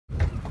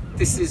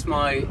This is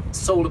my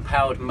solar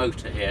powered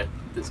motor here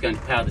that's going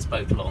to power this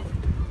boat along.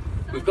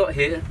 We've got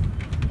here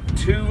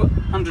two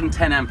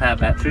 110 amp hour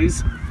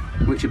batteries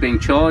which are being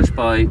charged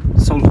by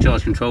solar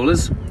charge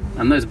controllers,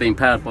 and those are being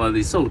powered by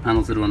the solar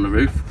panels that are on the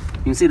roof.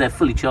 You can see they're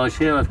fully charged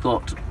here. I've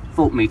got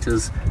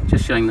voltmeters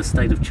just showing the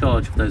state of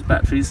charge of those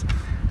batteries.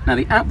 Now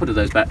the output of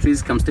those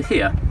batteries comes to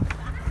here,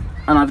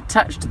 and I've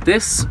attached to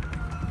this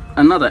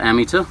another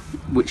ammeter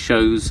which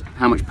shows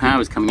how much power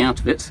is coming out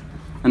of it,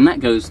 and that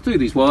goes through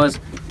these wires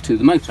to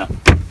the motor.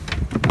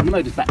 And the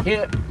motor's back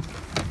here,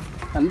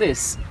 and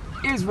this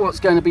is what's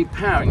going to be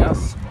powering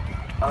us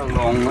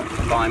along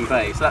Lyme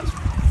Bay. So that's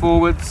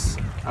forwards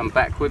and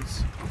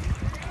backwards.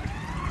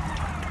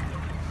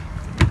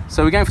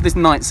 So we're going for this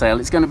night sail.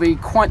 It's going to be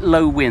quite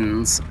low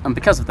winds, and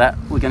because of that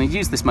we're going to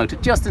use this motor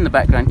just in the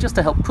background just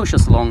to help push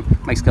us along,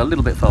 makes it go a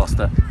little bit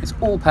faster. It's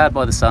all powered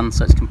by the sun,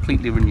 so it's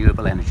completely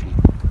renewable energy.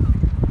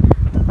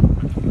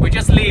 We're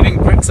just leaving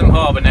Brixham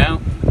Harbour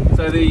now.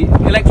 So the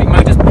electric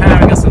motor's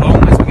powering us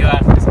along as we go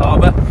out of this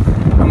harbour,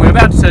 and we're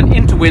about to turn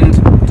into wind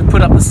to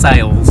put up the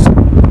sails.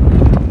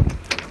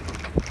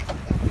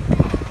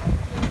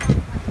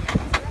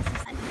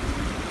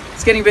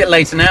 It's getting a bit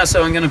later now,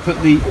 so I'm going to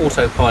put the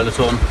autopilot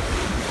on.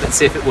 Let's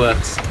see if it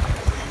works.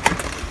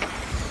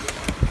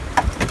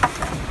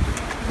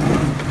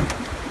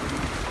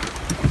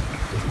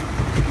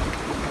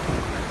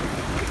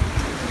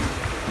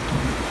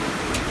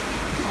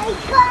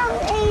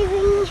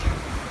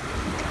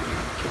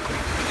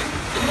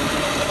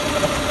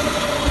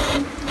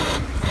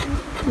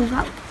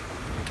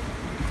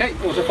 Okay,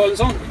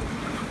 autopilot's on.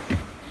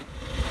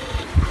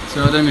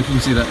 So I don't know if you can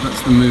see that, that's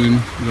the moon.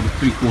 We've got a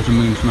 3/4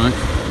 moon tonight.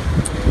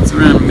 It's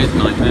around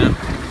midnight now.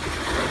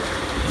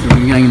 So we've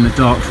been going in the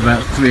dark for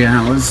about 3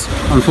 hours.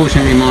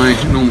 Unfortunately my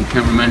normal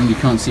cameraman, you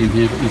can't see him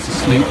here, but he's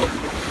asleep.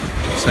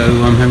 So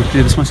I'm having to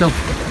do this myself.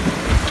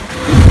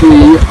 The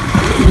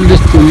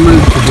little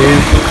motor here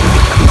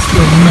is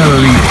still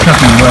merrily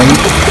chugging away.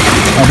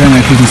 I don't know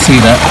if you can see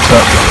that,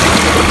 but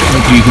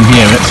maybe you can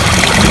hear it.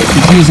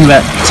 It's using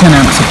about 10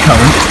 amps of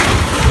current.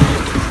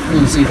 You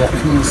can see that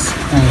from this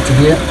angle to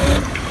here.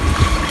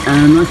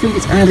 And I think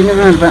it's adding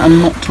around about a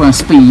knot to our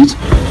speed.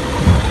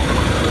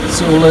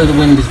 So although the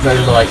wind is very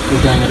light,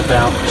 we're going at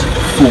about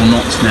 4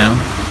 knots now,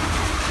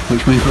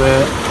 which means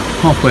we're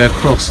halfway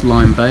across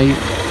Lyme Bay,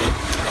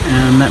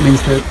 and that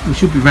means that we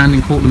should be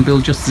rounding Portland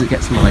Bill just as it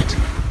gets light.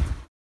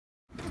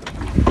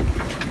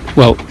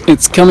 Well,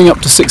 it's coming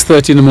up to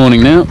 6:30 in the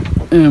morning now,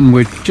 and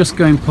we're just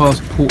going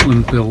past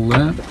Portland Bill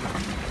there.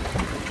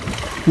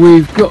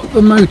 We've got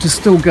the motor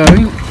still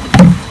going,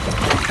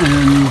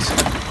 and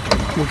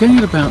we're going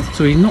at about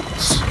 3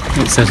 knots,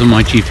 it says on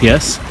my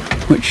GPS,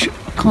 which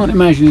I can't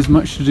imagine is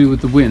much to do with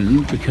the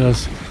wind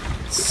because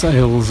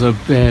sails are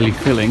barely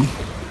filling.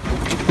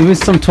 There is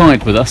some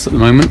tide with us at the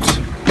moment,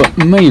 but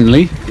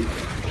mainly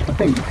I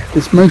think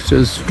this motor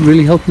is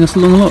really helping us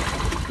along a lot.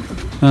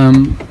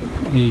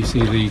 Here you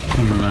see the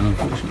cameraman,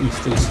 unfortunately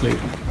still asleep.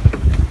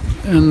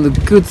 And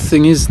the good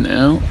thing is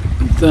now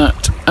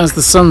that as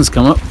the sun's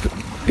come up,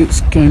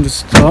 it's going to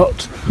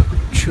start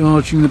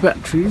charging the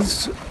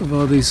batteries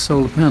via these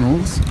solar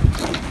panels,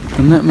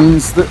 and that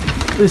means that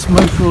this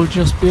motor will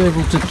just be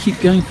able to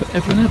keep going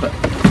forever and ever.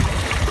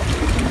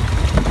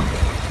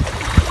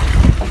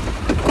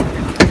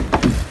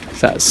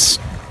 That's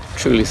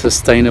truly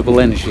sustainable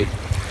energy.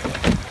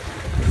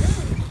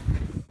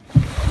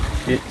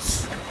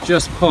 It's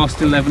just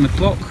past 11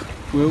 o'clock.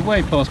 We're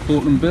way past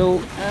Portland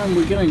Bill, and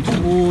we're going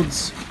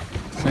towards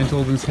St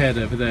Albans Head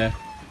over there.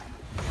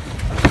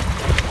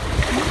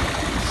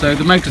 So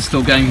the motor's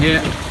still going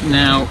here.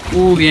 Now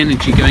all the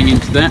energy going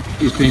into that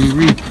is being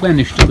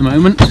replenished at the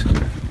moment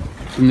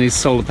from these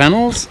solar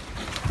panels,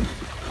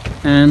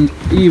 and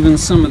even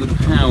some of the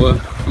power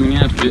coming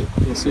out of it,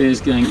 you'll see, is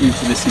going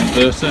into this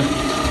inverter,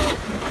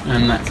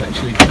 and that's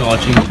actually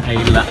charging a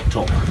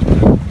laptop.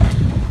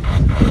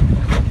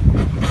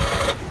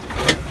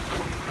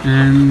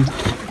 And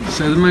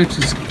so the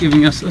motor's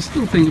giving us, I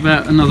still think,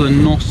 about another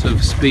knot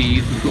of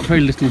speed. We've got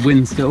very little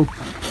wind still.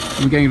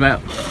 We're going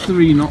about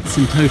 3 knots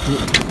in total.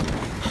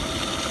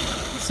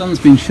 The sun's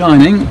been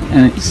shining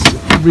and it's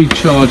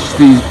recharged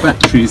these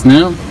batteries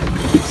now.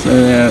 So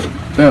they're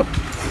about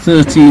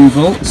 13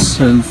 volts,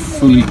 so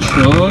fully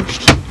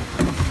charged,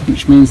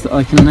 which means that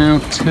I can now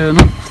turn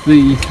up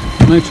the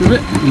motor a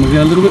bit and we'll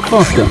go a little bit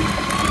faster.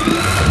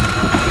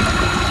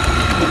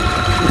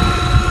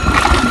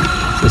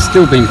 So it's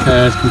still being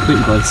powered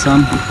completely by the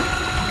sun,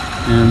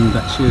 and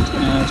that should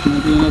add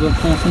maybe another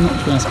half a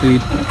knot to our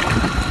speed.